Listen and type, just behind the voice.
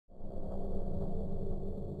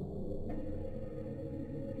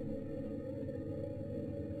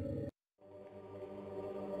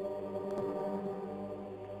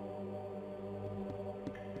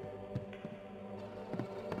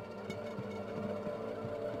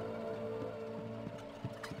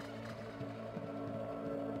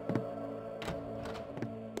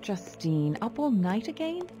Justine, up all night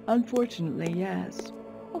again? Unfortunately, yes.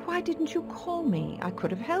 Well, why didn't you call me? I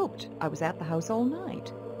could have helped. I was at the house all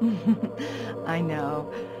night. I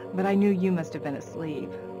know, but I knew you must have been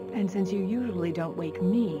asleep. And since you usually don't wake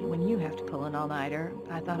me when you have to pull an all-nighter,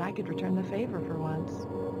 I thought I could return the favor for once.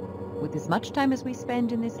 With as much time as we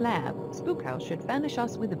spend in this lab, Spook House should furnish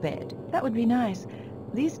us with a bed. That would be nice.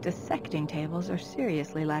 These dissecting tables are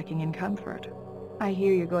seriously lacking in comfort. I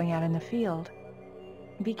hear you're going out in the field.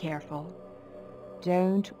 Be careful.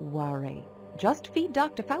 Don't worry. Just feed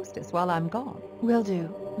Dr. Faustus while I'm gone. Will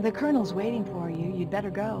do. The Colonel's waiting for you. You'd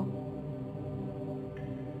better go.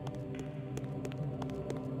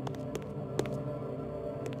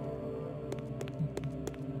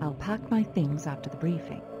 I'll pack my things after the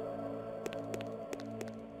briefing.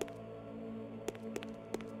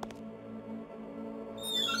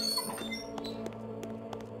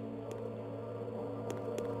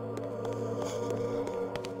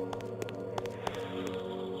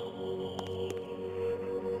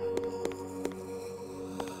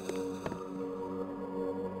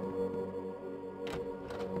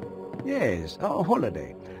 Yes, a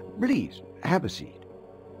holiday. Please, have a seat.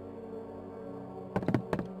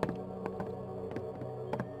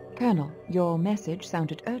 Colonel, your message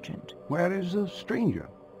sounded urgent. Where is the stranger?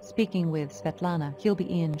 Speaking with Svetlana. He'll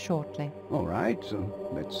be in shortly. All right,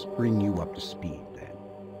 so let's bring you up to speed then.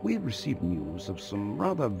 We've received news of some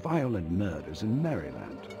rather violent murders in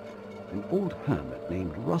Maryland. An old hermit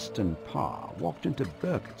named Rustin Parr walked into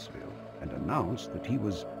Burkittsville and announced that he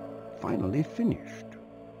was finally finished.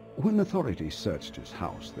 When authorities searched his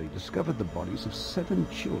house, they discovered the bodies of 7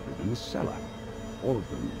 children in the cellar, all of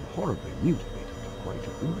them horribly mutilated to quite a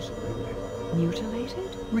gruesome.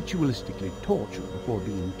 Mutilated? Ritualistically tortured before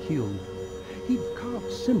being killed. He'd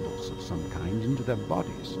carved symbols of some kind into their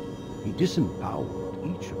bodies. He disemboweled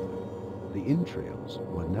each of them. The entrails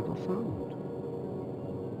were never found.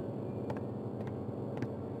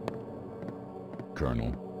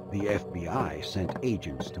 Colonel? The FBI sent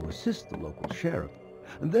agents to assist the local sheriff,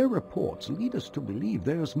 and their reports lead us to believe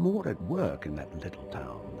there's more at work in that little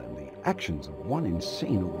town than the actions of one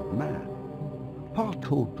insane old man. Parr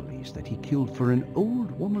told police that he killed for an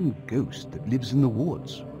old woman ghost that lives in the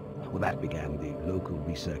woods. Well, that began the local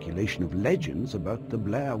recirculation of legends about the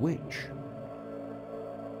Blair Witch.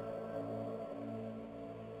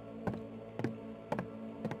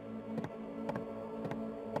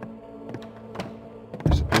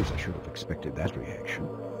 I suppose I should have expected that reaction.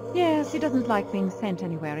 Yes, he doesn't like being sent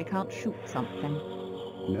anywhere he can't shoot something.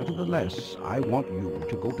 Nevertheless, I want you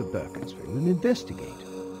to go to Burkittsville and investigate.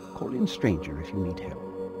 Call in stranger if you need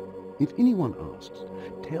help. If anyone asks,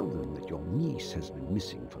 tell them that your niece has been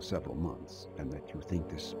missing for several months, and that you think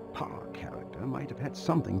this Parr character might have had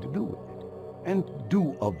something to do with it. And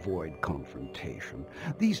do avoid confrontation.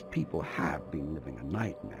 These people have been living a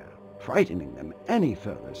nightmare. Frightening them any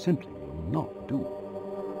further simply will not do.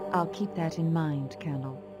 I'll keep that in mind,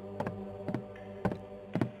 Colonel.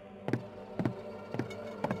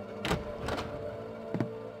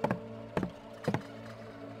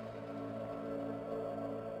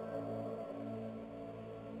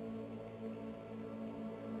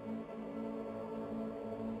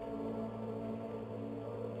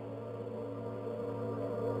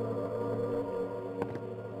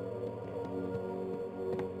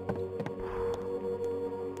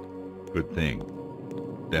 Good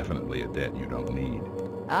thing. Definitely a debt you don't need.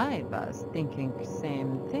 I was thinking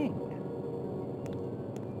same thing.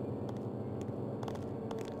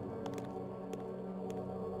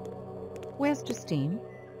 Where's Justine?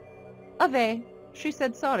 Away. She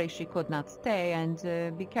said sorry she could not stay,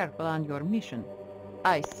 and be careful on your mission.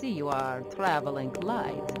 I see you are traveling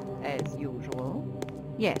light, as usual.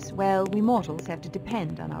 Yes, well, we mortals have to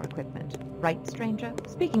depend on our equipment. Right, stranger?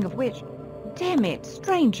 Speaking of which... Damn it,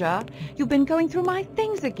 stranger! You've been going through my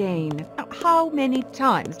things again. How many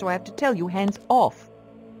times do I have to tell you hands off?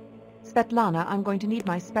 Svetlana, I'm going to need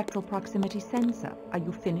my spectral proximity sensor. Are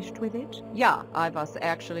you finished with it? Yeah, I was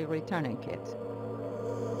actually returning it.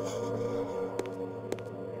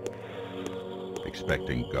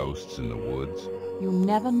 Expecting ghosts in the woods? You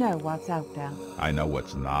never know what's out there. I know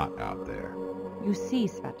what's not out there. You see,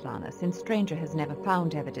 Svetlana, since Stranger has never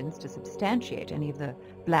found evidence to substantiate any of the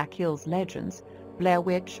Black Hills legends, Blair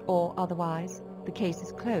Witch or otherwise, the case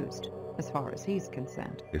is closed, as far as he's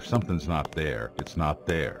concerned. If something's not there, it's not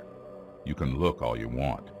there. You can look all you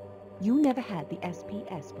want. You never had the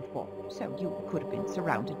SPS before, so you could have been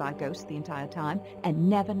surrounded by ghosts the entire time and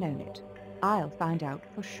never known it. I'll find out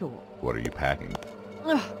for sure. What are you packing?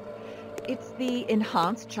 Ugh. It's the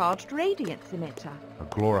Enhanced Charged Radiance Emitter. A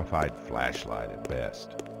glorified flashlight at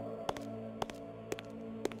best.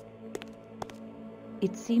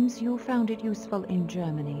 It seems you found it useful in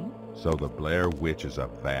Germany. So the Blair Witch is a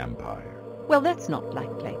vampire. Well, that's not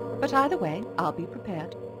likely. But either way, I'll be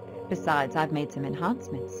prepared. Besides, I've made some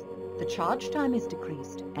enhancements. The charge time is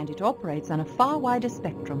decreased, and it operates on a far wider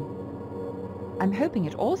spectrum. I'm hoping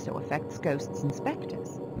it also affects ghosts and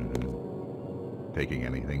specters. Taking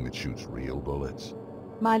anything that shoots real bullets?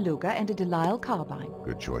 My Luger and a Delisle carbine.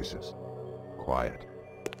 Good choices. Quiet.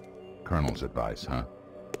 Colonel's advice, huh?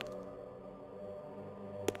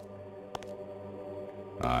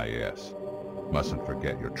 Ah, yes. Mustn't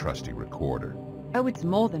forget your trusty recorder. Oh, it's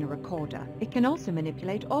more than a recorder. It can also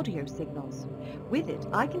manipulate audio signals. With it,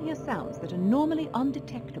 I can hear sounds that are normally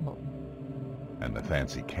undetectable. And the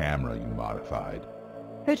fancy camera you modified.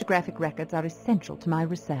 Photographic records are essential to my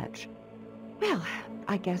research. Well,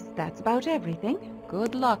 I guess that's about everything.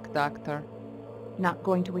 Good luck, Doctor. Not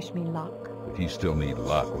going to wish me luck? If you still need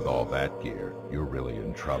luck with all that gear, you're really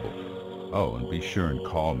in trouble. Oh, and be sure and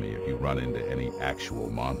call me if you run into any actual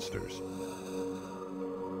monsters.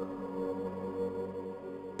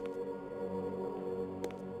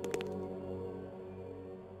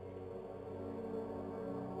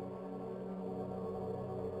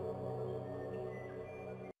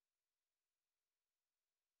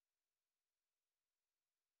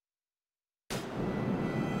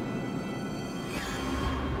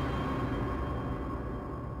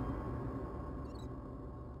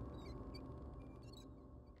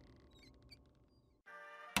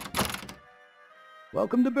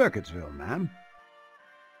 Welcome to Burkittsville, ma'am.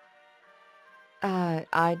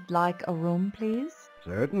 I'd like a room, please.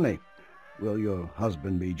 Certainly. Will your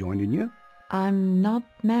husband be joining you? I'm not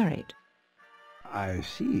married. I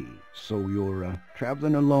see. So you're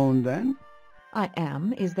traveling alone then? I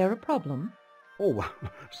am. Is there a problem? Oh,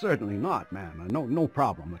 certainly not, ma'am. No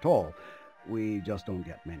problem at all. We just don't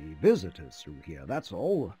get many visitors through here, that's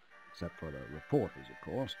all. Except for the reporters, of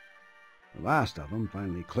course. The last of them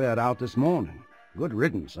finally cleared out this morning. Good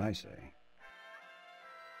riddance, I say.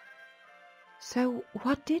 So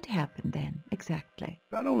what did happen then, exactly?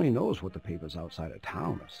 God only knows what the papers outside of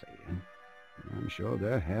town are saying. I'm sure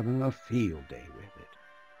they're having a field day with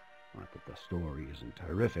it. Not that the story isn't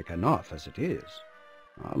terrific enough as it is.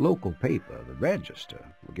 Our local paper, the Register,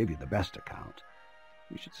 will give you the best account.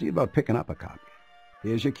 You should see about picking up a copy.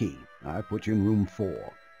 Here's your key. I put you in room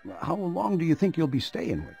 4. How long do you think you'll be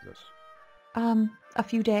staying with us? A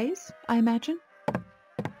few days, I imagine.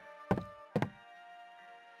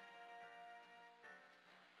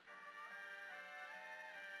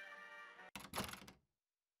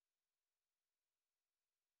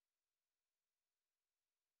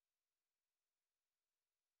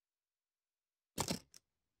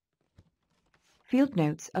 Field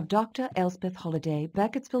Notes of Dr. Elspeth Holliday,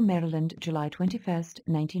 Burkittsville, Maryland, July 21st,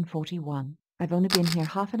 1941. I've only been here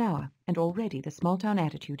half an hour, and already the small-town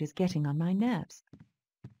attitude is getting on my nerves.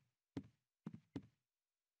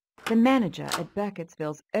 The manager at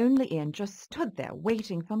Burkittsville's only inn just stood there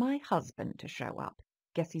waiting for my husband to show up.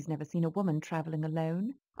 Guess he's never seen a woman traveling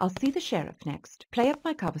alone. I'll see the sheriff next, play up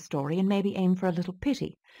my cover story, and maybe aim for a little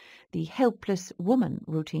pity. The helpless woman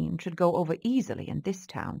routine should go over easily in this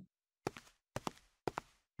town.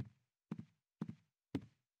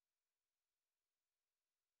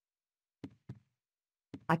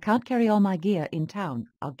 I can't carry all my gear in town.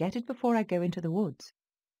 I'll get it before I go into the woods.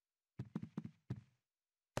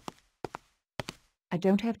 I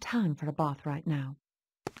don't have time for a bath right now.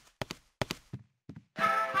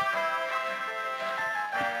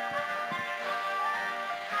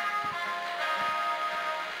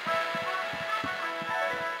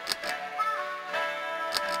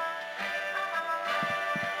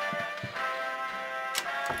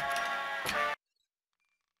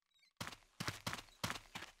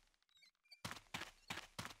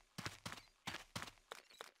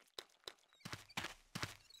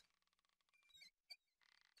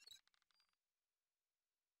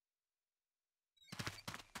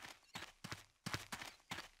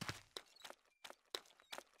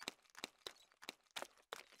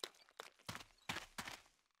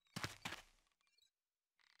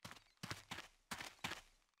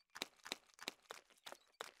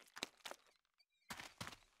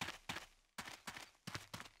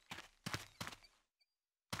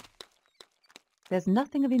 There's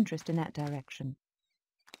nothing of interest in that direction.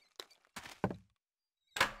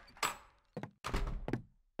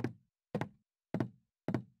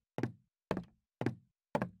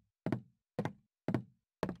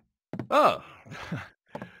 Oh,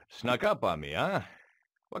 snuck up on me, huh?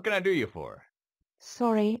 What can I do you for?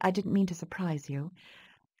 Sorry, I didn't mean to surprise you.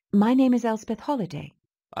 My name is Elspeth Holliday.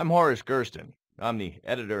 I'm Horace Gersten. I'm the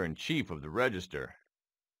editor-in-chief of the Register.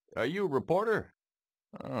 Are you a reporter?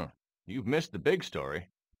 Oh, you've missed the big story.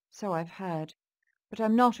 So I've heard. But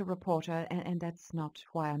I'm not a reporter, and that's not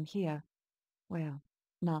why I'm here. Well,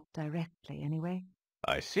 not directly, anyway.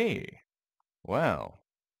 I see. Well,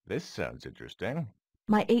 this sounds interesting.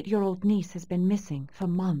 My 8-year-old niece has been missing for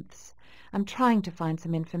months. I'm trying to find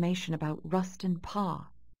some information about Rustin Parr.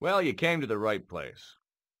 Well, you came to the right place.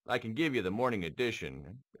 I can give you the morning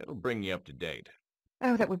edition. It'll bring you up to date.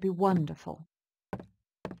 Oh, that would be wonderful.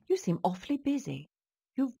 You seem awfully busy.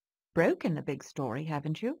 You've broken the big story,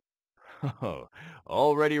 haven't you? Oh,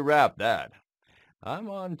 already wrapped that. I'm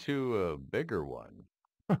on to a bigger one.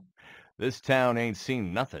 This town ain't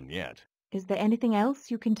seen nothing yet. Is there anything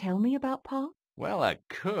else you can tell me about Parr? Well, I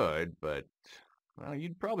could, but, well,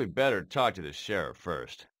 you'd probably better talk to the sheriff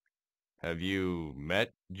first. Have you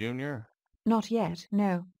met Junior? Not yet,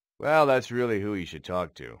 no. Well, that's really who you should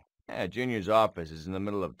talk to. Yeah, Junior's office is in the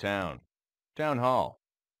middle of town. Town hall.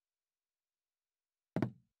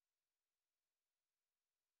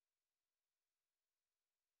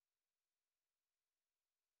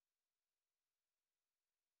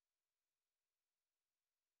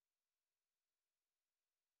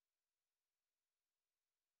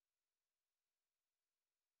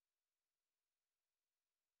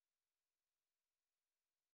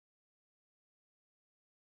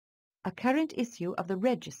 A current issue of the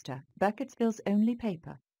Register, Burkittsville's only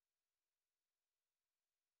paper.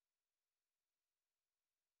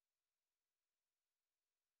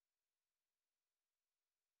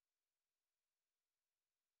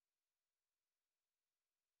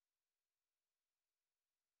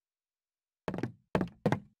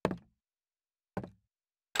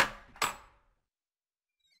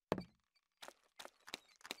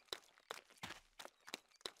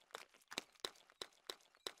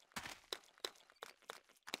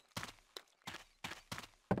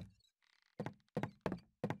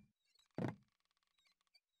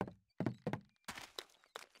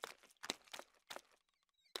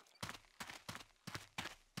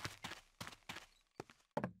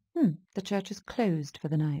 The church is closed for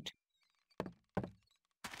the night.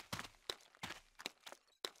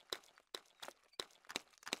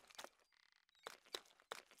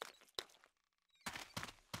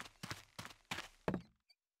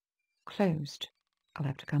 Closed. I'll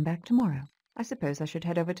have to come back tomorrow. I suppose I should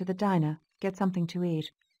head over to the diner, get something to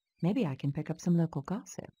eat. Maybe I can pick up some local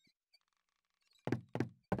gossip.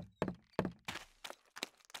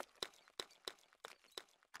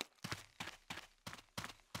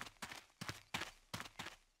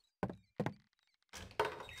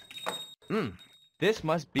 This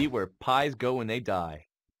must be where pies go when they die.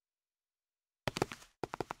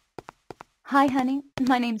 Hi, honey.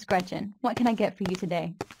 My name's Gretchen. What can I get for you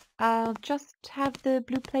today? I'll just have the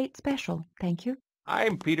blue plate special, thank you.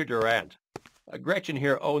 I'm Peter Durant. Gretchen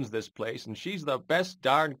here owns this place, and she's the best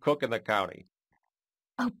darn cook in the county.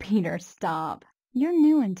 Oh, Peter, stop. You're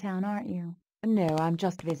new in town, aren't you? No, I'm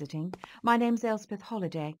just visiting. My name's Elspeth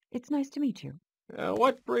Holliday. It's nice to meet you.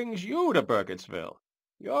 What brings you to Burkittsville?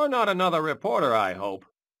 You're not another reporter, I hope.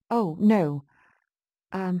 Oh, no.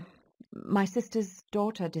 My sister's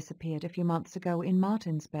daughter disappeared a few months ago in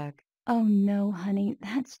Martinsburg. Oh, no, honey.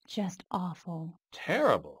 That's just awful.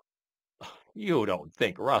 Terrible. You don't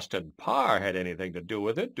think Rustin Parr had anything to do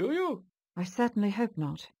with it, do you? I certainly hope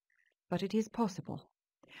not, but it is possible.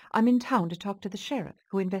 I'm in town to talk to the sheriff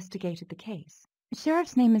who investigated the case. The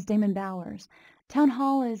sheriff's name is Damon Bowers. Town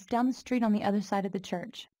hall is down the street on the other side of the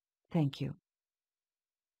church. Thank you.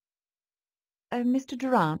 Mr.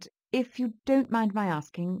 Durant, if you don't mind my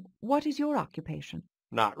asking, what is your occupation?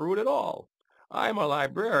 Not rude at all. I'm a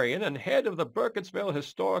librarian and head of the Burkittsville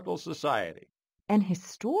Historical Society. An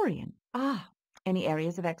historian? Ah, any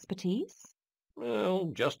areas of expertise?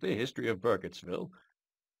 Well, just the history of Burkittsville.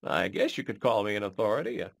 I guess you could call me an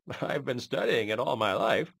authority. I've been studying it all my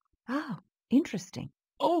life. Ah, interesting.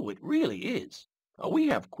 Oh, it really is. We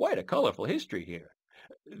have quite a colorful history here.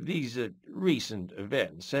 These recent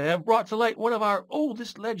events have brought to light one of our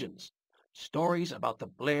oldest legends, stories about the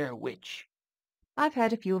Blair Witch. I've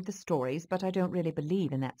heard a few of the stories, but I don't really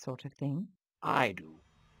believe in that sort of thing. I do.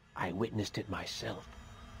 I witnessed it myself.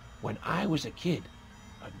 When I was a kid,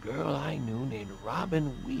 a girl I knew named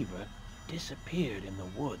Robin Weaver disappeared in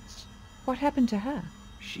the woods. What happened to her?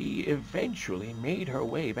 She eventually made her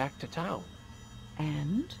way back to town.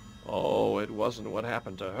 And? Oh, it wasn't what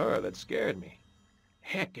happened to her that scared me.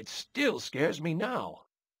 Heck, it still scares me now.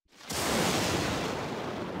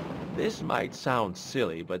 This might sound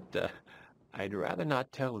silly, but I'd rather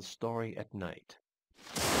not tell the story at night.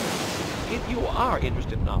 If you are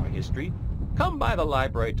interested in our history, come by the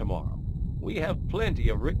library tomorrow. We have plenty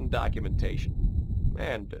of written documentation.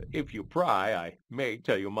 And if you pry, I may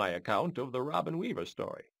tell you my account of the Robin Weaver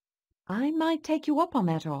story. I might take you up on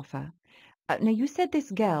that offer. Now, you said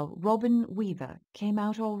this girl, Robin Weaver, came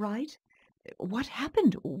out all right? What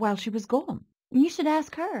happened while she was gone? You should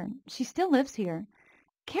ask her. She still lives here.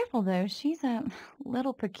 Careful, though. She's a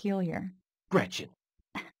little peculiar. Gretchen,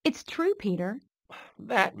 It's true, Peter.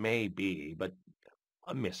 that may be, but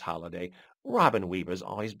Miss Holliday, Robin Weaver's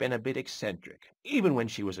always been a bit eccentric, even when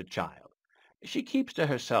she was a child. She keeps to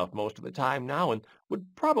herself most of the time now and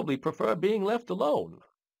would probably prefer being left alone.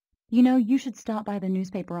 You know, you should stop by the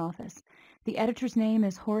newspaper office. The editor's name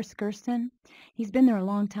is Horace Gersten. He's been there a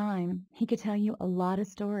long time. He could tell you a lot of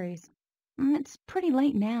stories. It's pretty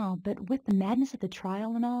late now, but with the madness of the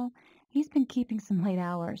trial and all, he's been keeping some late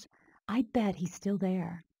hours. I bet he's still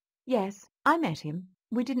there. Yes, I met him.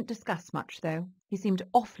 We didn't discuss much, though. He seemed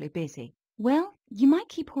awfully busy. Well, you might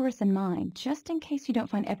keep Horace in mind, just in case you don't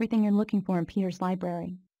find everything you're looking for in Peter's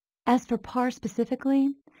library. As for Parr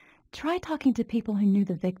specifically, try talking to people who knew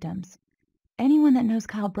the victims. Anyone that knows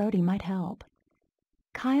Kyle Brody might help.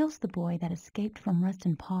 Kyle's the boy that escaped from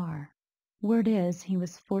Rustin Parr. Word is he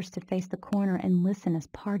was forced to face the coroner and listen as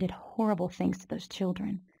Parr did horrible things to those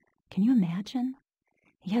children. Can you imagine?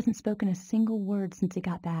 He hasn't spoken a single word since he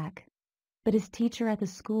got back. But his teacher at the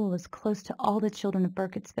school is close to all the children of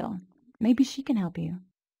Burkittsville. Maybe she can help you.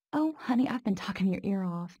 Oh, honey, I've been talking your ear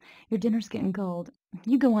off. Your dinner's getting cold.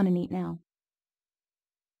 You go on and eat now.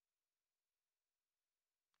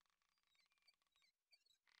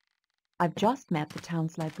 I've just met the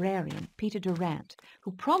town's librarian, Peter Durant,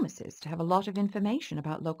 who promises to have a lot of information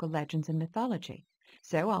about local legends and mythology.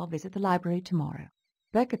 So I'll visit the library tomorrow.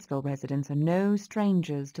 Burkittsville residents are no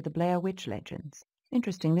strangers to the Blair Witch legends.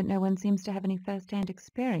 Interesting that no one seems to have any first-hand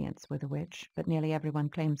experience with a witch, but nearly everyone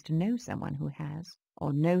claims to know someone who has,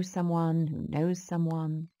 or know someone who knows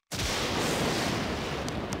someone.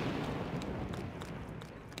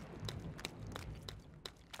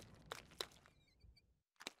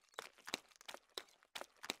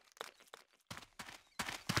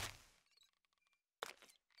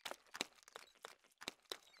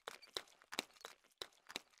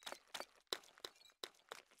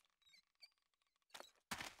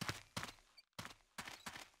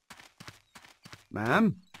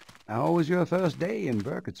 Ma'am, how was your first day in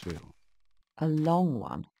Burkittsville? A long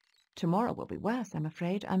one. Tomorrow will be worse, I'm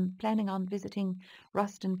afraid. I'm planning on visiting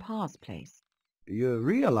Rustin Parr's place. You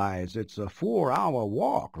realize it's a 4-hour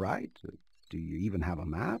walk, right? Do you even have a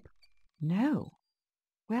map? No.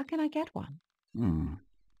 Where can I get one? Don't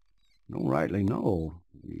rightly know.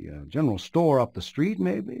 The general store up the street,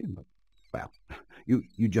 maybe? But, well,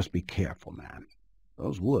 you just be careful, ma'am.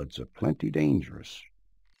 Those woods are plenty dangerous.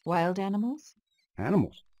 Wild animals?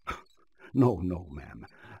 Animals? No, ma'am.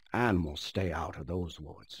 Animals stay out of those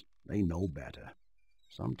woods. They know better.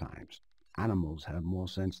 Sometimes animals have more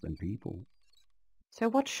sense than people. So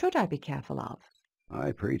what should I be careful of?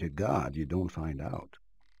 I pray to God you don't find out.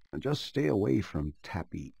 And just stay away from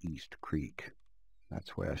Tappy East Creek.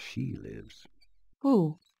 That's where she lives.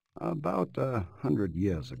 Who? About 100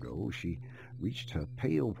 years ago, she reached her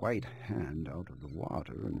pale white hand out of the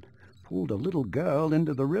water and pulled a little girl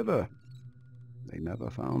into the river. They never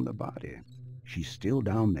found the body. She's still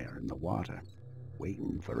down there in the water,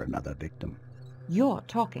 waiting for another victim. You're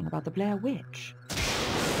talking about the Blair Witch.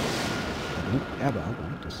 Don't ever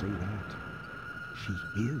want to say that. She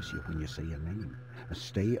hears you when you say her name.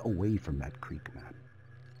 Stay away from that creek, ma'am.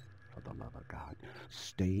 For the love of God,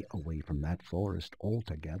 stay away from that forest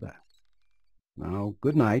altogether. Now,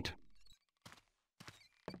 good night.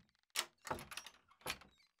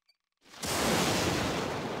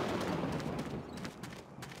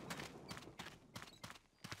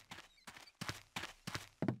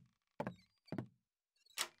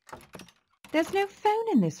 There's no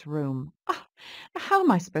phone in this room. Oh, how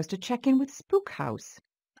am I supposed to check in with Spook House?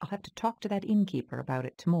 I'll have to talk to that innkeeper about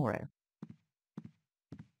it tomorrow.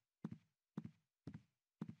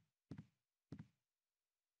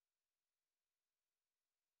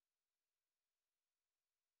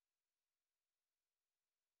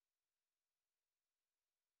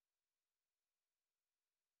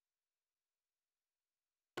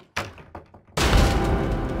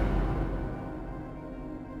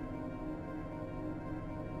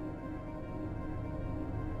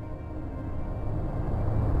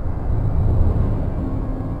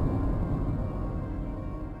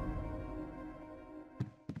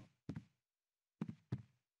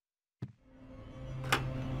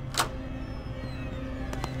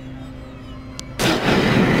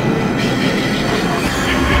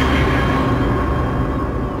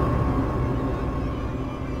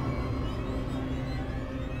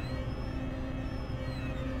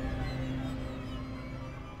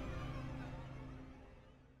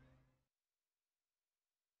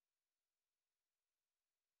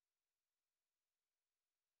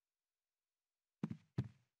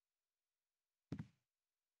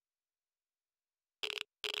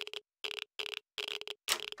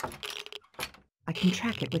 I can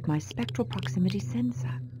track it with my spectral proximity sensor.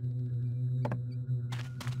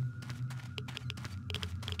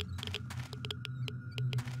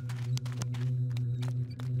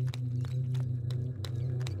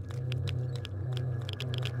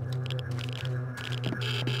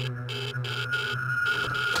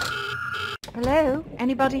 Hello?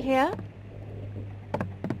 Anybody here?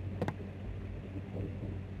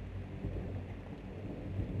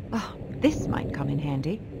 Oh, this might come in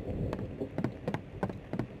handy.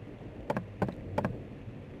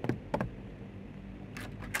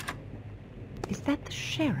 Is that the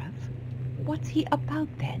sheriff? What's he about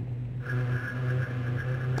then?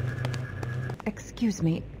 Excuse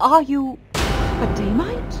me, are you a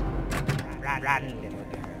Damite? Run, little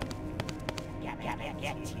girl.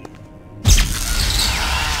 Get you.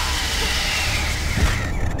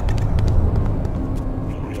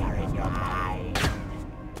 We are in your mind.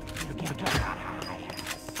 You cannot hide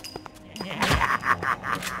us.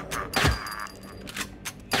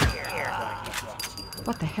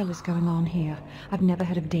 What the hell is going on here? I've never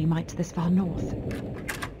heard of Damites this far north.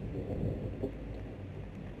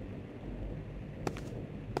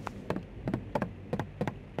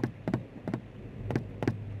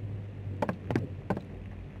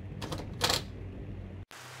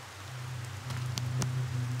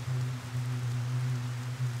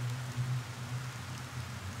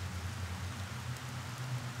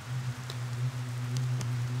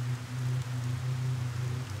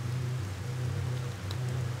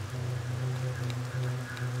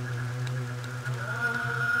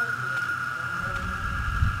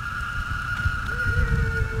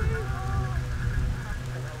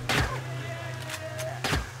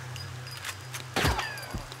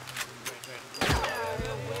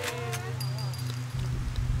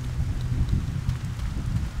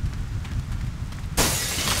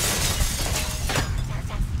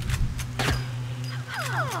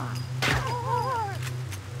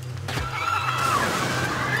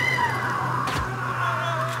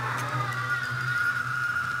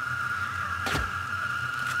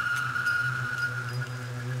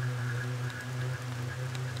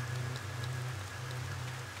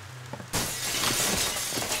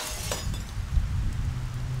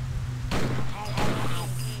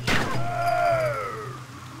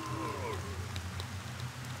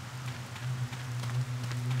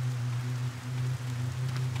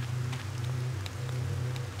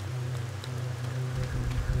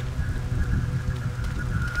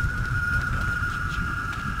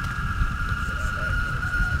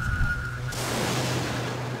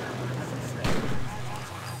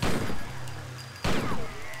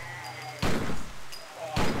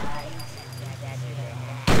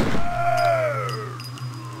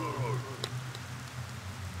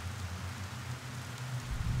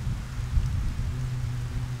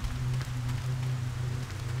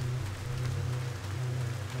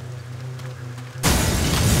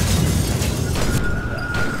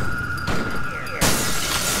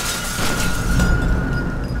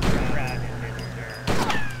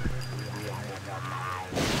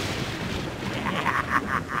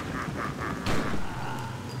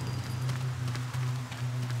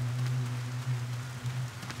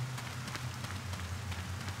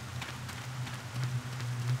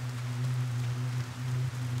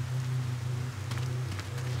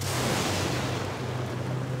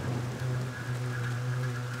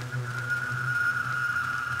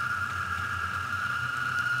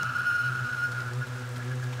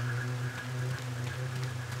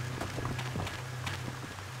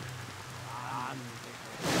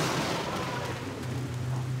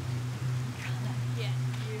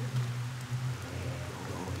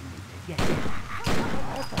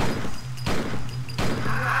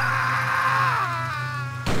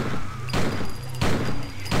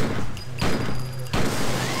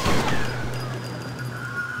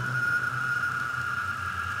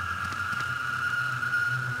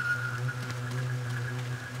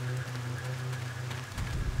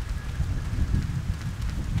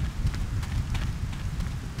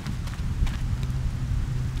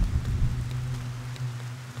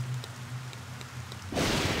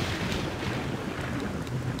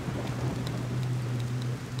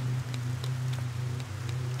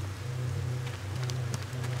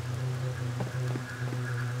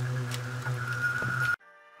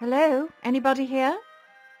 Hello? Anybody here?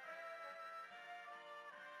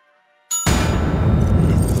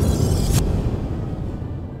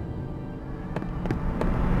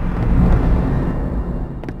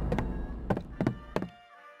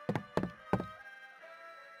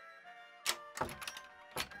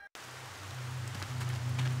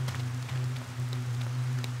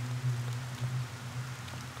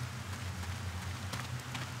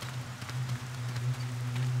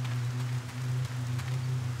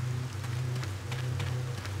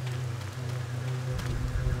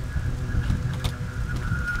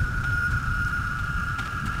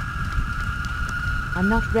 I'm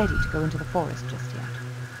not ready to go into the forest just yet.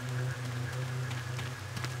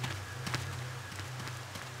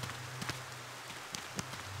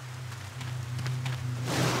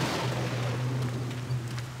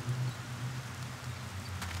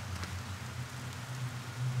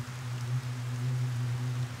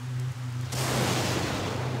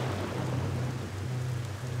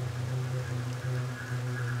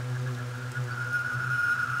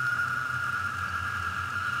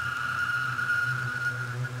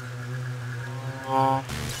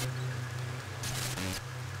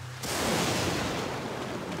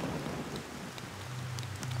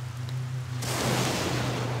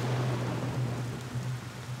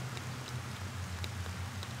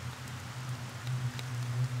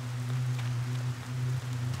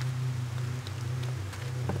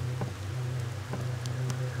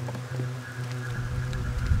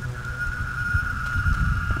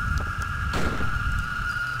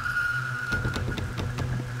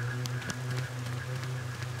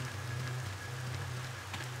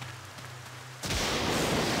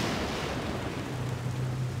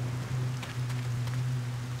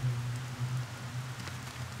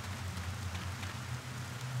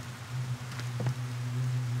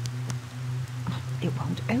 It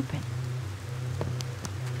won't open.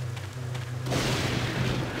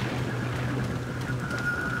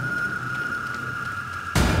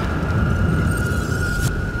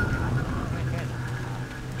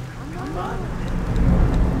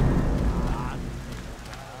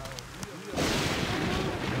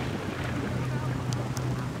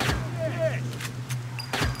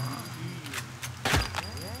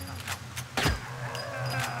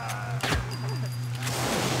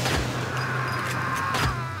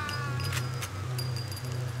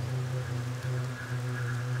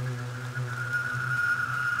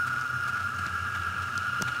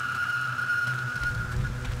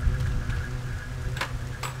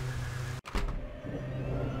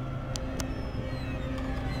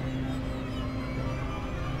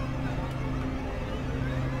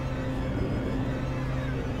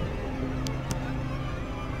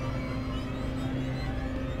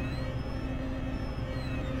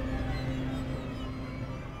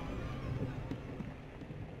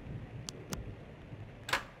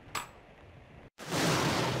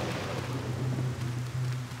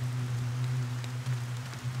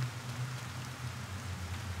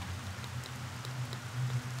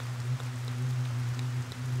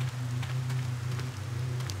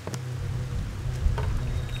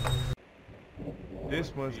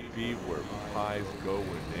 This must be where pies go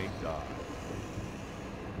when they die.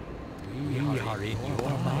 We are in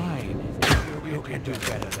your mind. You can do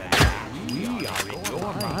better than that. We are in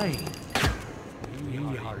your mind.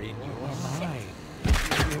 We are in your mind.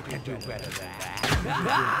 You can do better than that.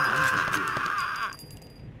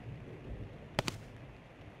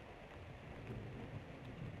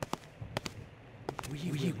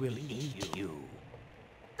 We will eat you.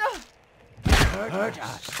 Hurt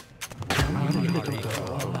us. Run, little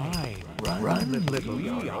girl. Run, little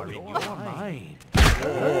girl. We are in your mind.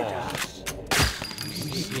 Hurt us.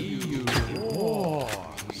 We see you. War.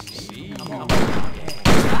 We see you. We're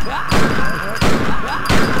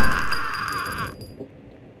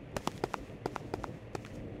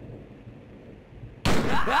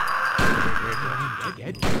going to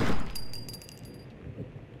get you.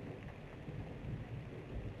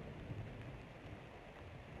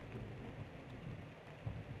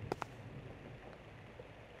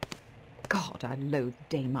 God, I loathe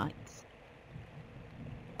day mites.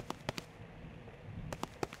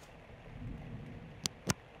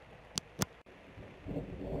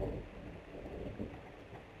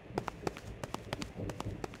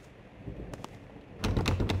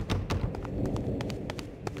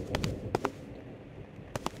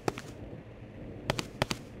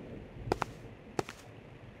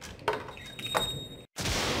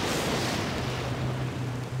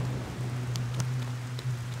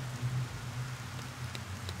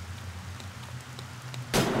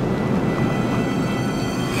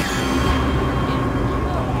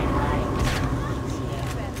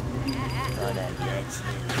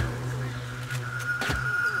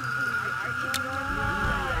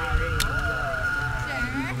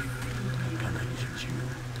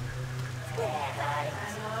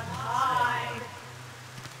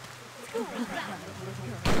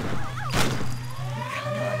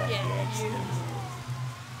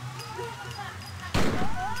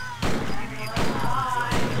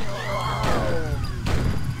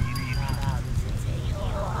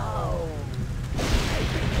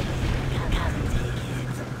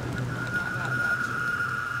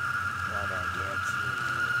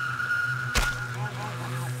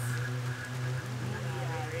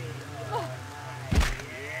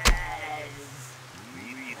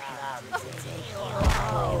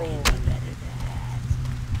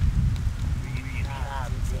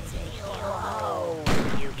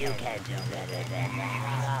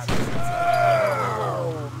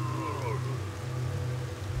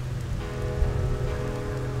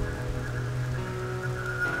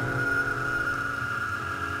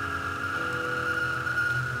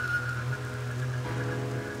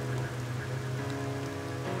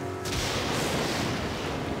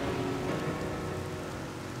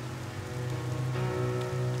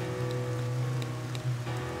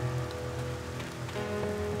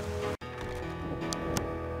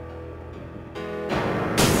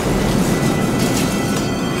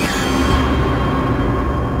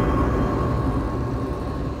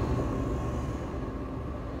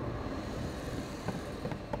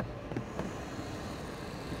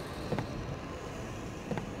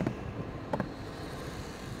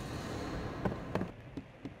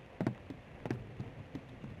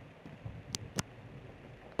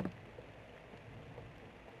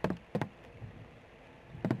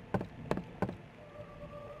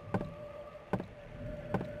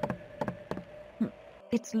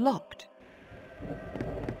 It's locked.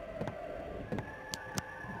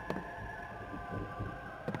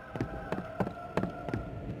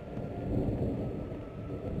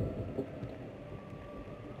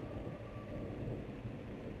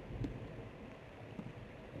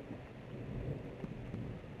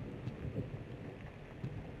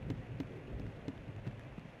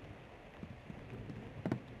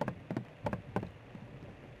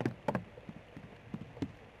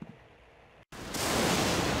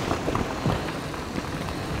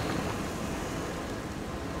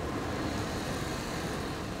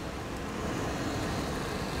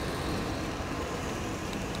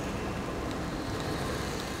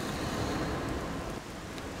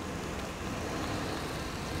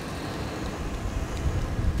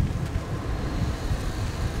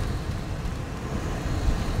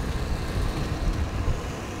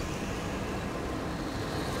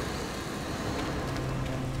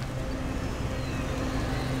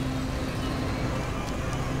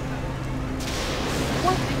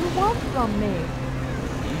 Want from me?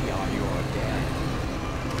 We are your death.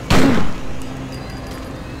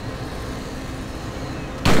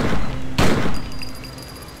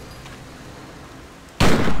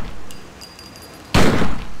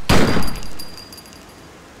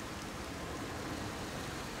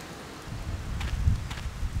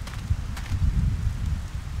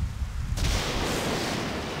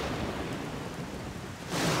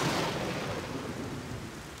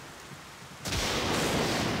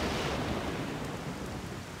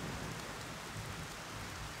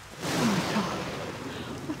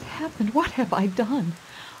 Happened? What have I done?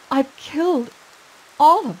 I've killed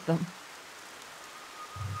all of them.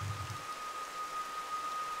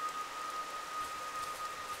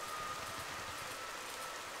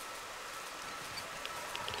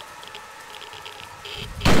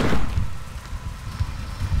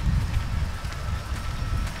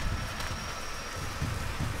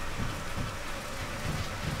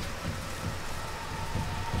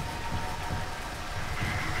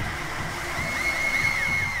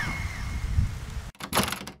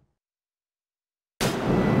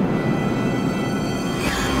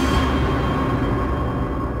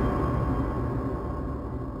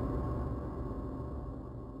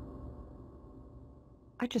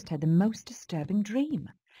 I just had the most disturbing dream.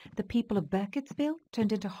 The people of Burkittsville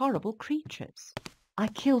turned into horrible creatures. I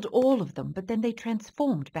killed all of them, but then they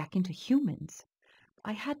transformed back into humans.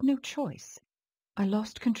 I had no choice. I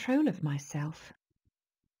lost control of myself.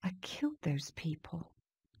 I killed those people.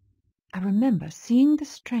 I remember seeing the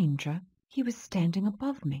stranger. He was standing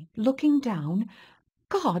above me, looking down.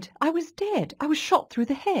 God, I was dead. I was shot through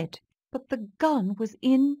the head. But the gun was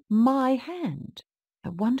in my hand. I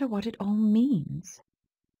wonder what it all means.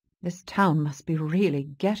 This town must be really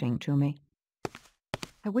getting to me.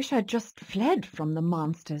 I wish I'd just fled from the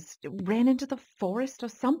monsters, ran into the forest or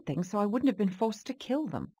something so I wouldn't have been forced to kill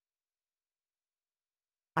them.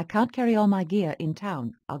 I can't carry all my gear in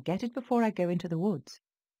town. I'll get it before I go into the woods.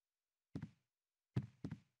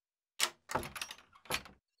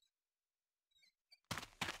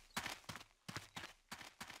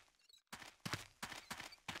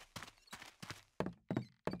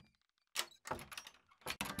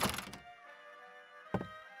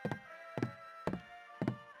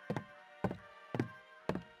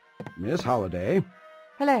 Miss Holliday.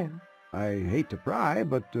 Hello. I hate to pry,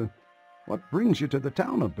 but what brings you to the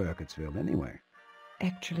town of Burkittsville, anyway?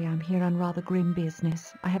 Actually, I'm here on rather grim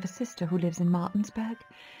business. I have a sister who lives in Martinsburg.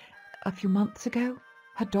 A few months ago,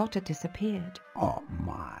 Her daughter disappeared. Oh,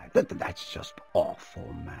 my. That's just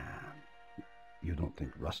awful, man. You don't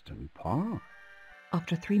think Rustin Parr?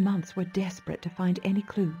 After 3 months, we're desperate to find any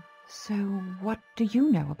clue. So what do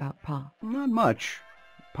you know about Pa? Not much.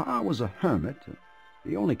 Parr was a hermit.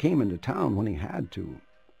 He only came into town when he had to.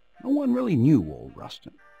 No one really knew old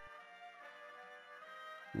Rustin.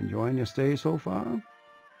 Enjoying your stay so far?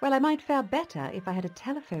 Well, I might fare better if I had a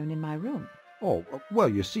telephone in my room. Oh, well,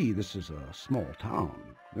 you see, this is a small town.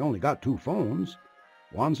 We only got 2 phones.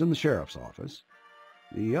 One's in the sheriff's office.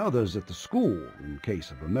 The other's at the school in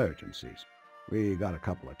case of emergencies. We got a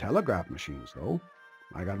couple of telegraph machines, though.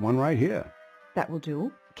 I got one right here. That will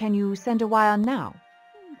do. Can you send a wire now?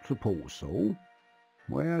 Suppose so.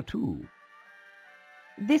 Where to?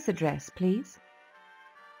 This address, please.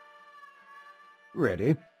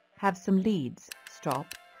 Ready. Have some leads.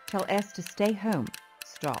 Stop. Tell S to stay home.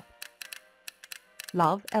 Stop.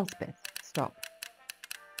 Love, Elspeth. Stop.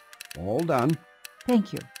 All done.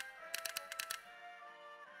 Thank you.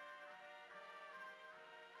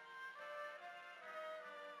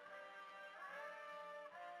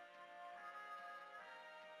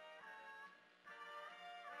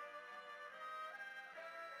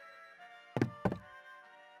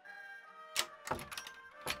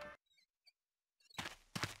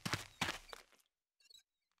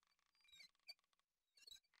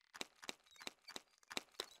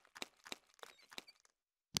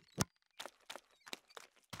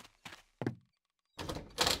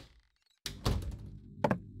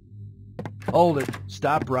 Hold it.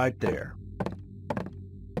 Stop right there.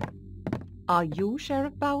 Are you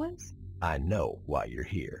Sheriff Bowers? I know why you're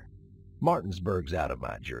here. Martinsburg's out of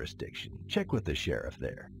my jurisdiction. Check with the sheriff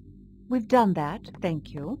there. We've done that,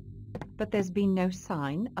 thank you. But there's been no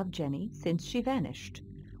sign of Jenny since she vanished.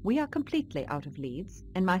 We are completely out of leads,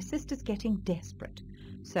 and my sister's getting desperate.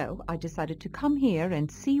 So I decided to come here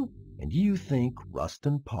and see... And you think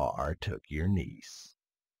Rustin Parr took your niece?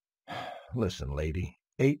 Listen, lady.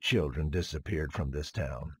 8 children disappeared from this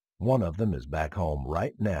town. One of them is back home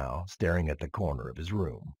right now, staring at the corner of his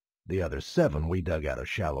room. The other 7 we dug out of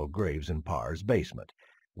shallow graves in Parr's basement.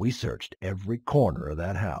 We searched every corner of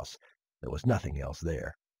that house. There was nothing else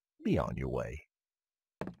there. Be on your way.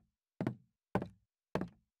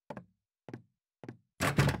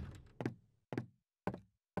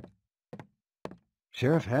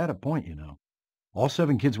 Sheriff had a point, you know. All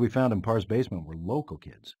 7 kids we found in Parr's basement were local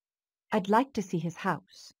kids. I'd like to see his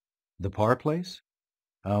house. The Parr place?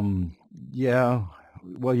 Yeah.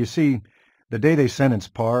 Well, you see, the day they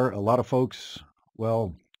sentenced Parr, a lot of folks,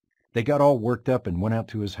 well, they got all worked up and went out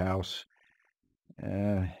to his house,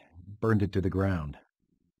 burned it to the ground.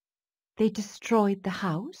 They destroyed the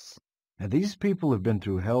house? Now, these people have been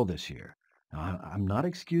through hell this year. Now, I'm not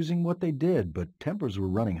excusing what they did, but tempers were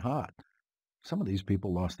running hot. Some of these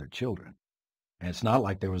people lost their children. And it's not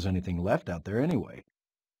like there was anything left out there anyway.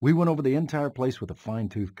 We went over the entire place with a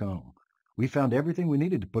fine-tooth comb. We found everything we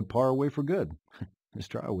needed to put Parr away for good. This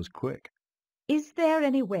trial was quick. Is there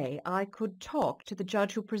any way I could talk to the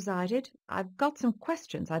judge who presided? I've got some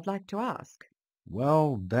questions I'd like to ask.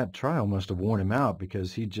 Well, that trial must have worn him out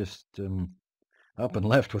because he just, up and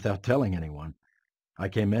left without telling anyone. I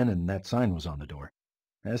came in and that sign was on the door.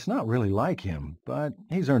 It's not really like him, but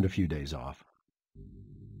he's earned a few days off.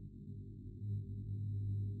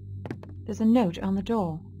 There's a note on the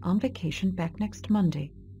door. On vacation back next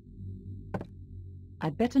Monday.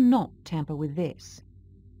 I'd better not tamper with this.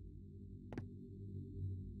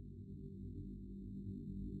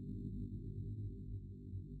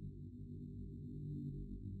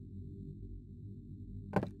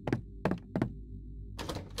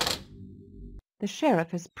 The sheriff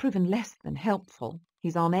has proven less than helpful.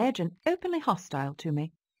 He's on edge and openly hostile to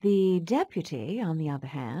me. The deputy, on the other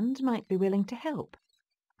hand, might be willing to help.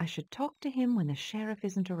 I should talk to him when the sheriff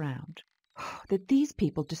isn't around. That these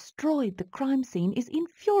people destroyed the crime scene is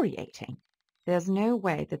infuriating. There's no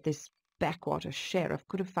way that this backwater sheriff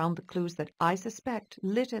could have found the clues that I suspect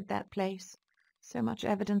littered that place. So much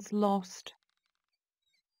evidence lost.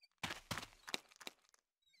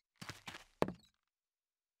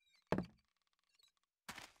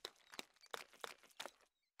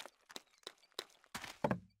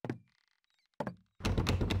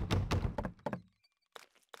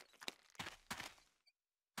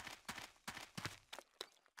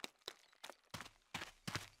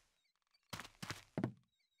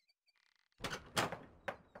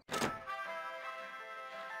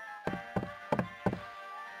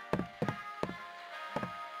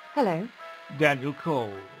 Hello. Daniel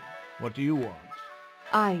Cole, what do you want?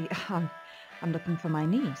 I'm looking for my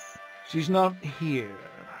niece. She's not here.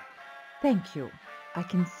 Thank you. I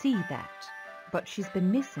can see that. but she's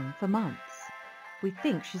been missing for months. We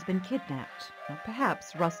think she's been kidnapped. Or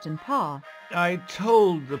perhaps Rustin Parr. I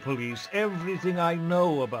told the police everything I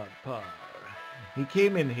know about Parr. He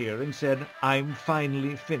came in here and said, "I'm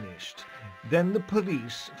finally finished." Then the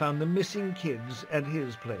police found the missing kids at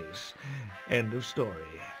his place. End of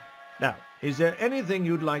story. Now, is there anything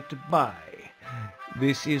you'd like to buy?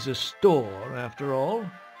 This is a store, after all.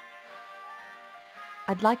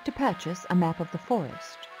 I'd like to purchase a map of the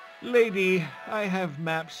forest. Lady, I have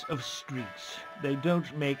maps of streets. They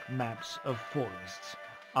don't make maps of forests.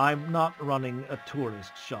 I'm not running a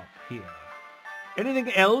tourist shop here.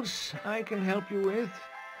 Anything else I can help you with?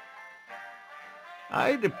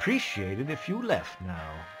 I'd appreciate it if you left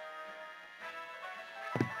now.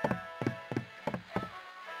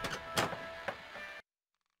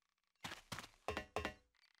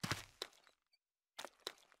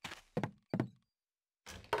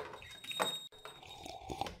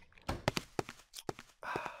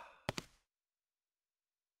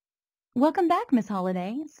 Welcome back, Miss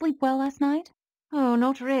Holliday. Sleep well last night? Oh,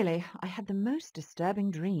 not really. I had the most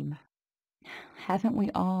disturbing dream. Haven't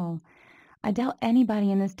we all? I doubt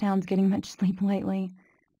anybody in this town's getting much sleep lately.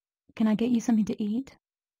 Can I get you something to eat?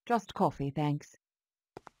 Just coffee, thanks.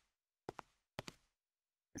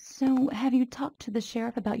 So, have you talked to the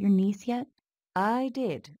sheriff about your niece yet? I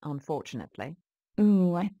did, unfortunately.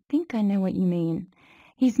 Ooh, I think I know what you mean.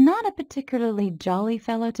 He's not a particularly jolly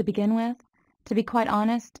fellow to begin with. To be quite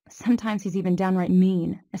honest, sometimes he's even downright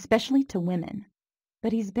mean, especially to women.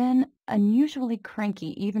 But he's been unusually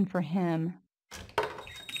cranky even for him.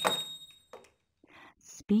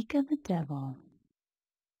 Speak of the devil.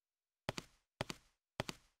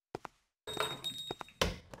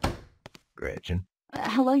 Gretchen.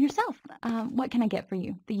 Hello yourself. What can I get for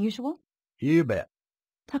you? The usual? You bet.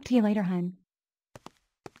 Talk to you later, hon.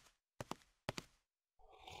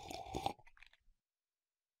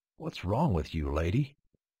 What's wrong with you, lady?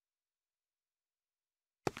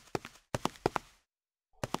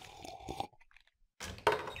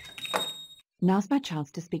 Now's my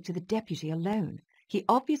chance to speak to the deputy alone. He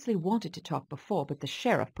obviously wanted to talk before, but the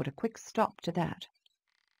sheriff put a quick stop to that.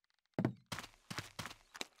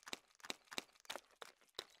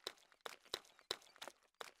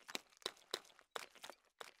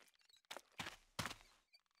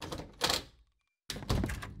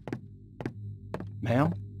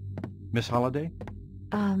 Ma'am? Miss Holliday?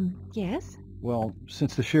 Yes? Well,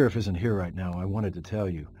 since the sheriff isn't here right now, I wanted to tell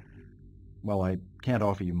you. Well, I can't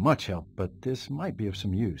offer you much help, but this might be of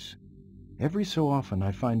some use. Every so often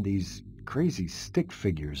I find these crazy stick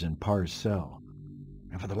figures in Parr's cell.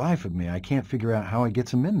 And for the life of me, I can't figure out how he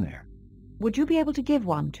gets them in there. Would you be able to give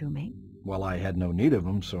one to me? Well, I had no need of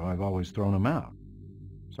them, so I've always thrown them out.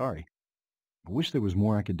 Sorry. I wish there was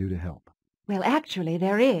more I could do to help. Well, actually,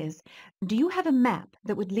 there is. Do you have a map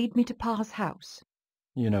that would lead me to Parr's house?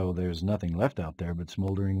 You know, there's nothing left out there but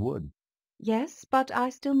smoldering wood. Yes, but I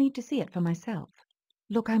still need to see it for myself.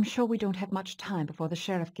 Look, I'm sure we don't have much time before the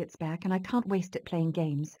sheriff gets back, and I can't waste it playing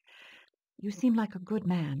games. You seem like a good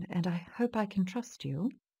man, and I hope I can trust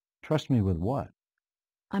you. Trust me with what?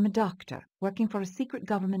 I'm a doctor, working for a secret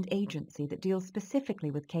government agency that deals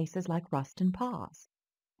specifically with cases like Rustin Parr's.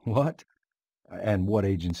 What? And what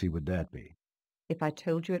agency would that be? If I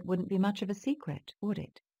told you, it wouldn't be much of a secret, would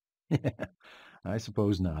it? I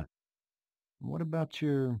suppose not. What about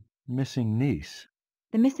your missing niece?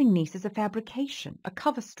 The missing niece is a fabrication, a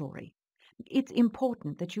cover story. It's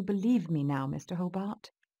important that you believe me now, Mr.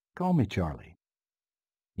 Hobart. Call me Charlie.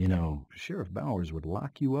 You know, Sheriff Bowers would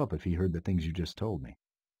lock you up if he heard the things you just told me.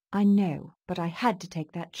 I know, but I had to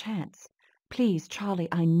take that chance. Please, Charlie,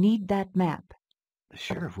 I need that map. The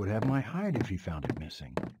sheriff would have my hide if he found it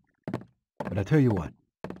missing. But I tell you what,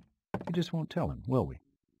 we just won't tell him, will we?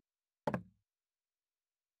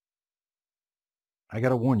 I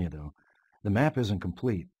gotta warn you, though, the map isn't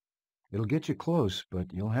complete. It'll get you close,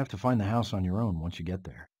 but you'll have to find the house on your own once you get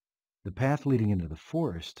there. The path leading into the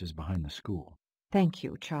forest is behind the school. Thank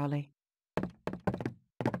you, Charlie.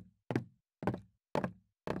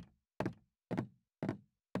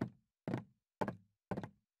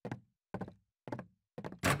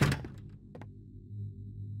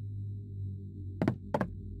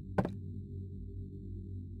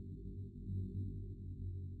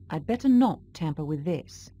 I'd better not tamper with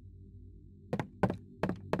this.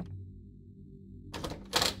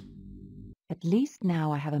 At least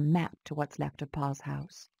now I have a map to what's left of Parr's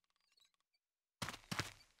house.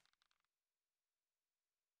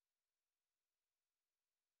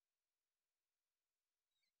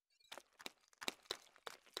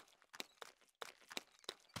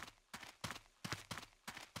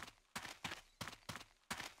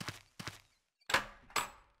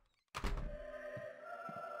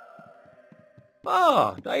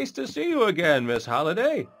 Ah, nice to see you again, Miss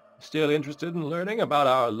Holliday. Still interested in learning about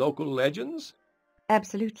our local legends?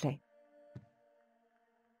 Absolutely.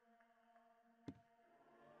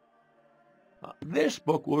 This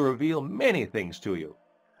book will reveal many things to you.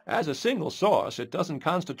 As a single source, it doesn't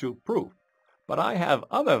constitute proof, but I have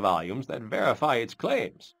other volumes that verify its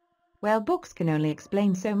claims. Well, books can only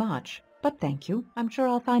explain so much, but thank you. I'm sure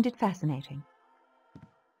I'll find it fascinating.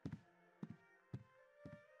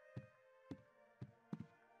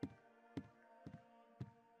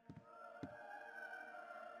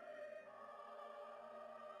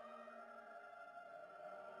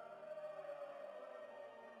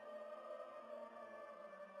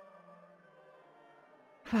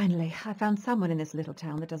 Finally, I found someone in this little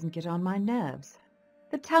town that doesn't get on my nerves.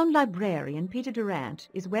 The town librarian, Peter Durant,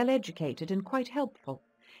 is well educated and quite helpful.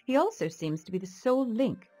 He also seems to be the sole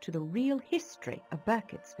link to the real history of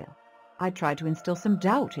Burkittsville. I tried to instill some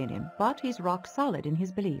doubt in him, but he's rock solid in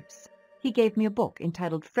his beliefs. He gave me a book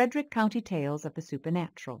entitled Frederick County Tales of the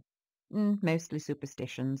Supernatural. Mostly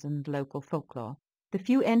superstitions and local folklore. The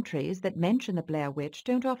few entries that mention the Blair Witch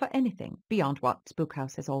don't offer anything beyond what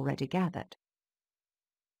Spookhouse has already gathered.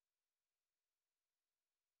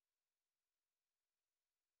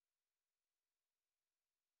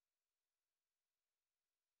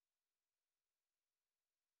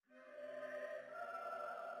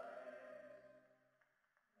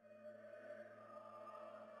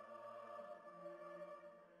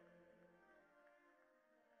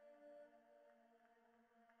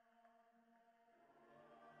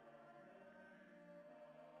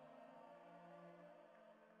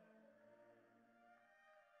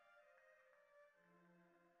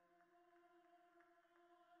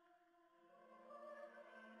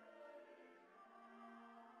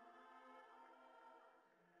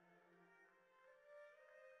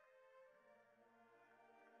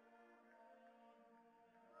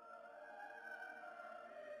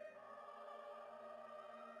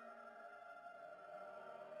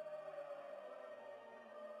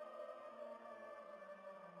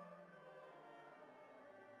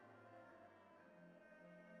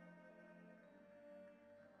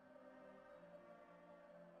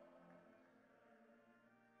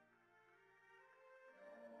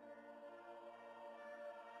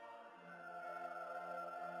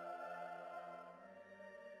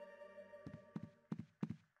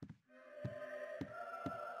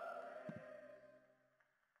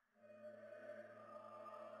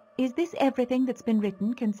 Is this everything that's been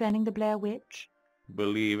written concerning the Blair Witch?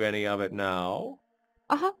 Believe any of it now?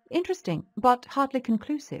 Interesting, but hardly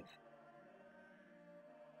conclusive.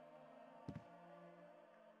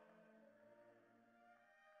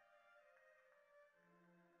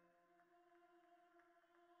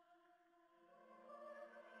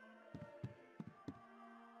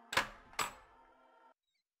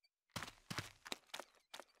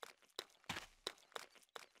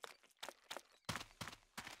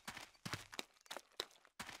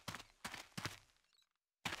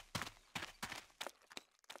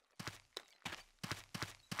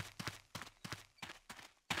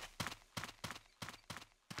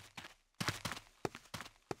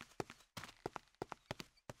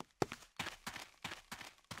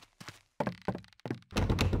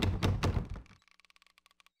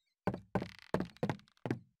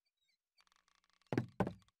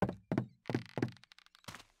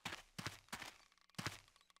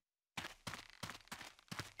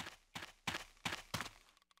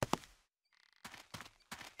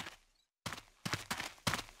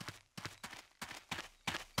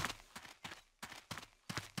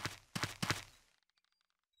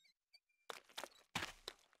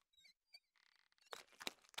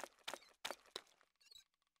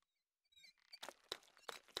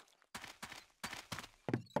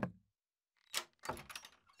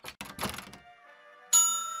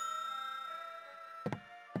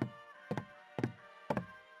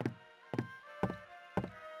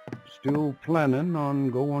 Still planning on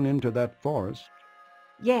going into that forest?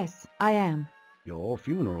 Yes, I am. Your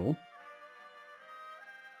funeral?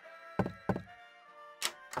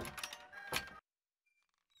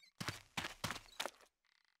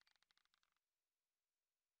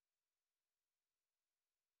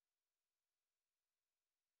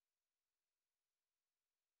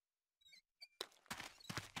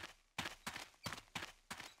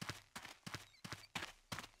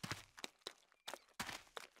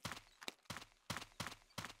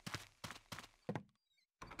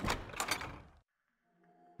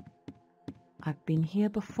 I've been here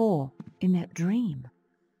before, in that dream.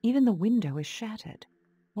 Even the window is shattered.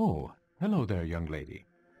 Oh, hello there, young lady.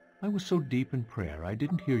 I was so deep in prayer I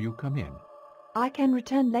didn't hear you come in. I can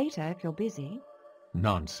return later if you're busy.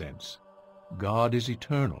 Nonsense. God is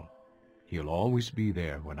eternal. He'll always be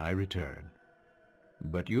there when I return.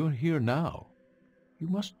 But you're here now. You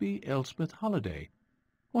must be Elspeth Holliday.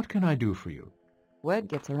 What can I do for you? Word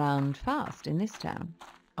gets around fast in this town.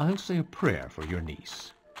 I'll say a prayer for your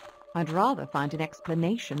niece. I'd rather find an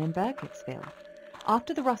explanation in Burkittsville.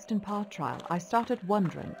 After the Rustin Parr trial, I started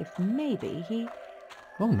wondering if maybe he...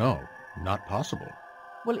 Oh, no, not possible.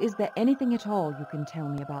 Well, is there anything at all you can tell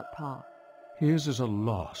me about Parr? His is a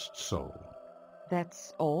lost soul.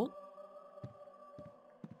 That's all?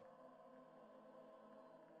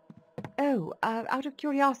 Oh, out of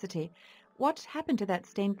curiosity, what happened to that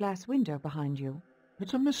stained glass window behind you?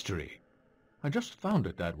 It's a mystery. I just found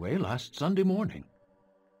it that way last Sunday morning.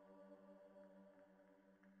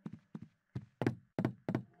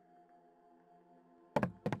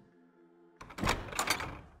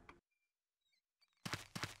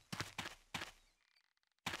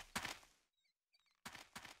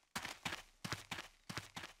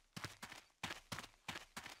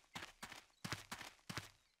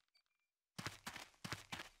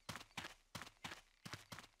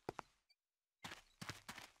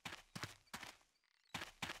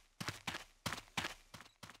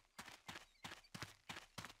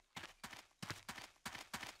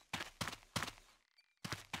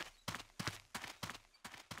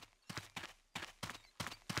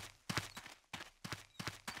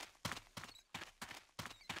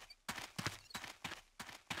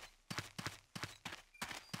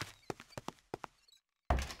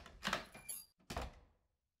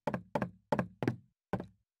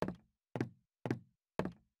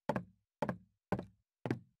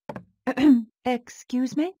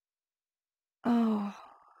 Excuse me? Oh,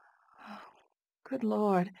 good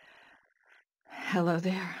Lord. Hello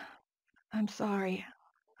there. I'm sorry.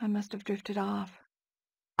 I must have drifted off.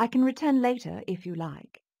 I can return later if you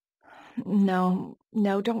like. No,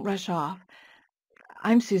 don't rush off.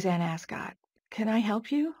 I'm Suzanne Ascot. Can I help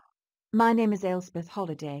you? My name is Elspeth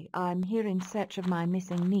Holliday. I'm here in search of my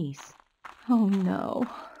missing niece. Oh, no.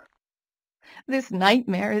 This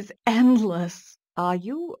nightmare is endless. Are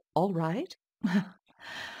you all right?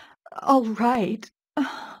 All right?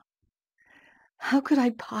 How could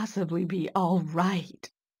I possibly be all right?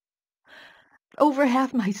 Over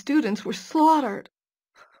half my students were slaughtered.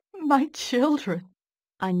 My children.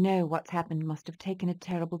 I know what's happened must have taken a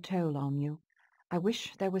terrible toll on you. I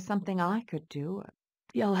wish there was something I could do.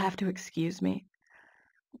 You'll have to excuse me.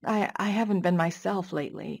 I haven't been myself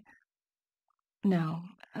lately. No,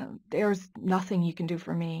 there's nothing you can do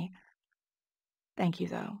for me. Thank you,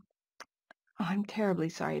 though. I'm terribly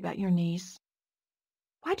sorry about your niece.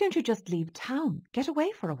 Why don't you just leave town? Get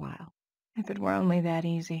away for a while. If it were only that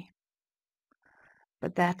easy.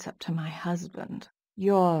 But that's up to my husband.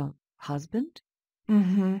 Your husband?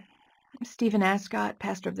 Mm-hmm. Stephen Ascot,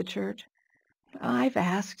 pastor of the church. I've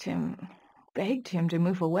asked him, begged him to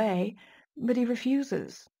move away, but he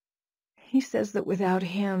refuses. He says that without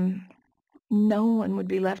him, no one would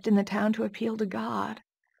be left in the town to appeal to God.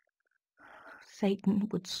 Satan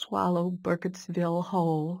would swallow Burkittsville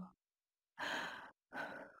whole.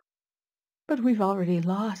 But we've already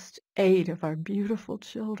lost 8 of our beautiful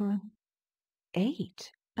children.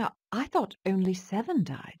 8? Now, I thought only 7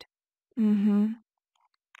 died. Mm-hmm.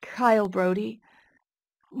 Kyle Brody.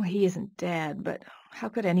 Well, he isn't dead, but how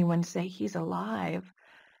could anyone say he's alive?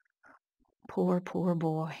 Poor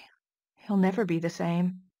boy. He'll never be the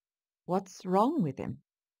same. What's wrong with him?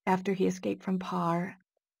 After he escaped from Parr,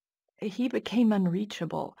 he became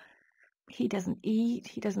unreachable. He doesn't eat,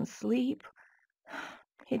 he doesn't sleep,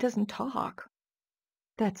 he doesn't talk.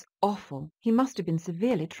 That's awful. He must have been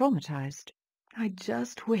severely traumatized. I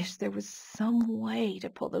just wish there was some way to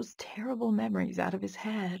pull those terrible memories out of his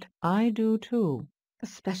head. I do too.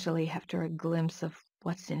 Especially after a glimpse of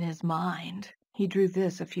what's in his mind. He drew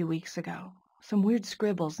this a few weeks ago. Some weird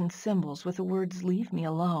scribbles and symbols with the words, "Leave me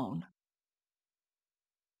alone."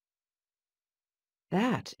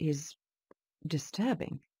 That is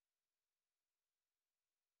disturbing.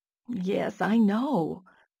 Yes, I know.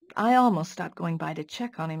 I almost stopped going by to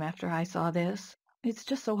check on him after I saw this. It's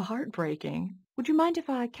just so heartbreaking. Would you mind if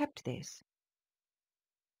I kept this?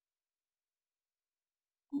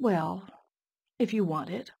 Well, if you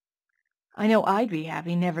want it. I know I'd be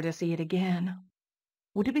happy never to see it again.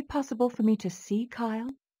 Would it be possible for me to see Kyle?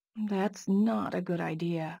 That's not a good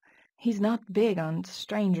idea. He's not big on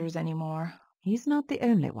strangers anymore. He's not the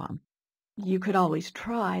only one. You could always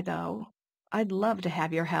try, though. I'd love to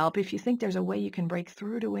have your help if you think there's a way you can break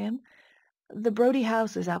through to him. The Brody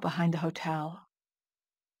house is out behind the hotel.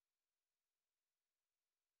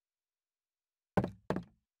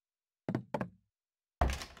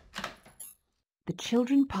 The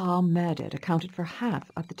children Parr murdered accounted for half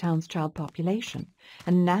of the town's child population,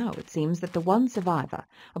 and now it seems that the one survivor,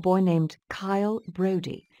 a boy named Kyle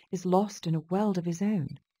Brody, is lost in a world of his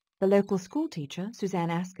own. The local schoolteacher, Suzanne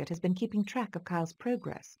Ascott, has been keeping track of Kyle's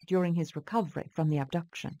progress during his recovery from the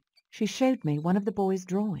abduction. She showed me one of the boy's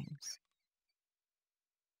drawings.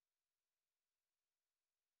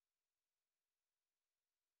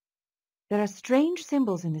 There are strange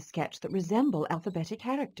symbols in the sketch that resemble alphabetic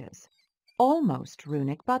characters. Almost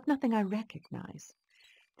runic, but nothing I recognize.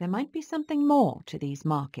 There might be something more to these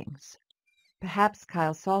markings. Perhaps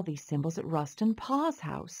Kyle saw these symbols at Rustin Parr's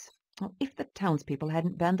house. If the townspeople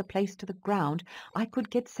hadn't burned the place to the ground, I could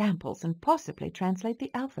get samples and possibly translate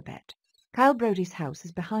the alphabet. Kyle Brody's house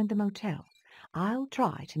is behind the motel. I'll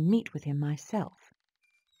try to meet with him myself.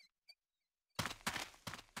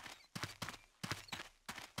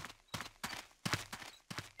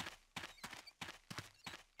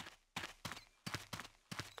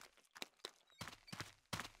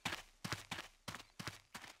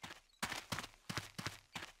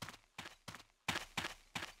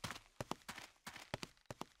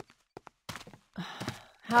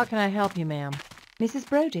 How can I help you, ma'am? Mrs.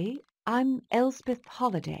 Brody, I'm Elspeth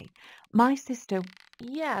Holliday. My sister...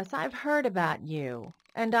 Yes, I've heard about you,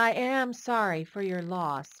 and I am sorry for your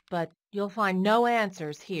loss, but you'll find no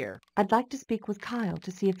answers here. I'd like to speak with Kyle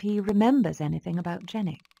to see if he remembers anything about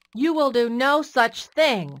Jenny. You will do no such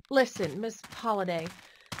thing. Listen, Miss Holliday,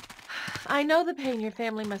 I know the pain your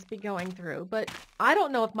family must be going through, but I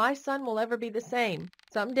don't know if my son will ever be the same.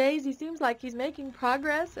 Some days he seems like he's making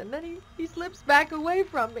progress, and then he slips back away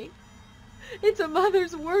from me. It's a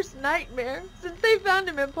mother's worst nightmare. Since they found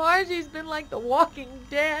him in Parr, he's been like the walking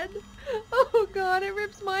dead. Oh, God, it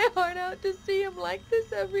rips my heart out to see him like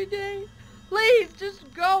this every day. Please,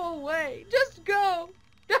 just go away. Just go.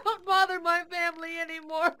 Don't bother my family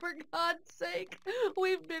anymore, for God's sake.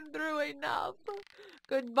 We've been through enough.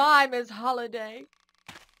 Goodbye, Miss Holliday.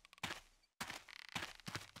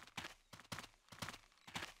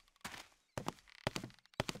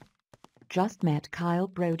 Just met Kyle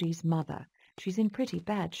Brody's mother. She's in pretty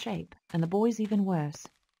bad shape, and the boy's even worse.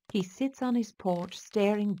 He sits on his porch,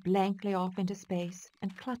 staring blankly off into space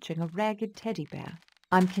and clutching a ragged teddy bear.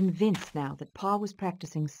 I'm convinced now that Parr was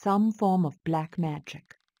practicing some form of black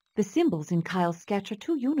magic. The symbols in Kyle's sketch are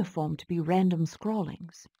too uniform to be random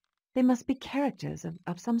scrawlings. They must be characters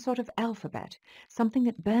of some sort of alphabet, something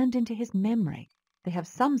that burned into his memory. They have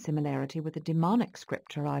some similarity with the demonic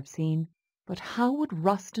scripture I've seen. But how would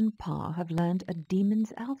Rustin Parr have learned a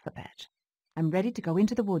demon's alphabet? I'm ready to go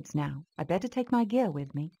into the woods now. I'd better take my gear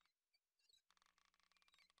with me.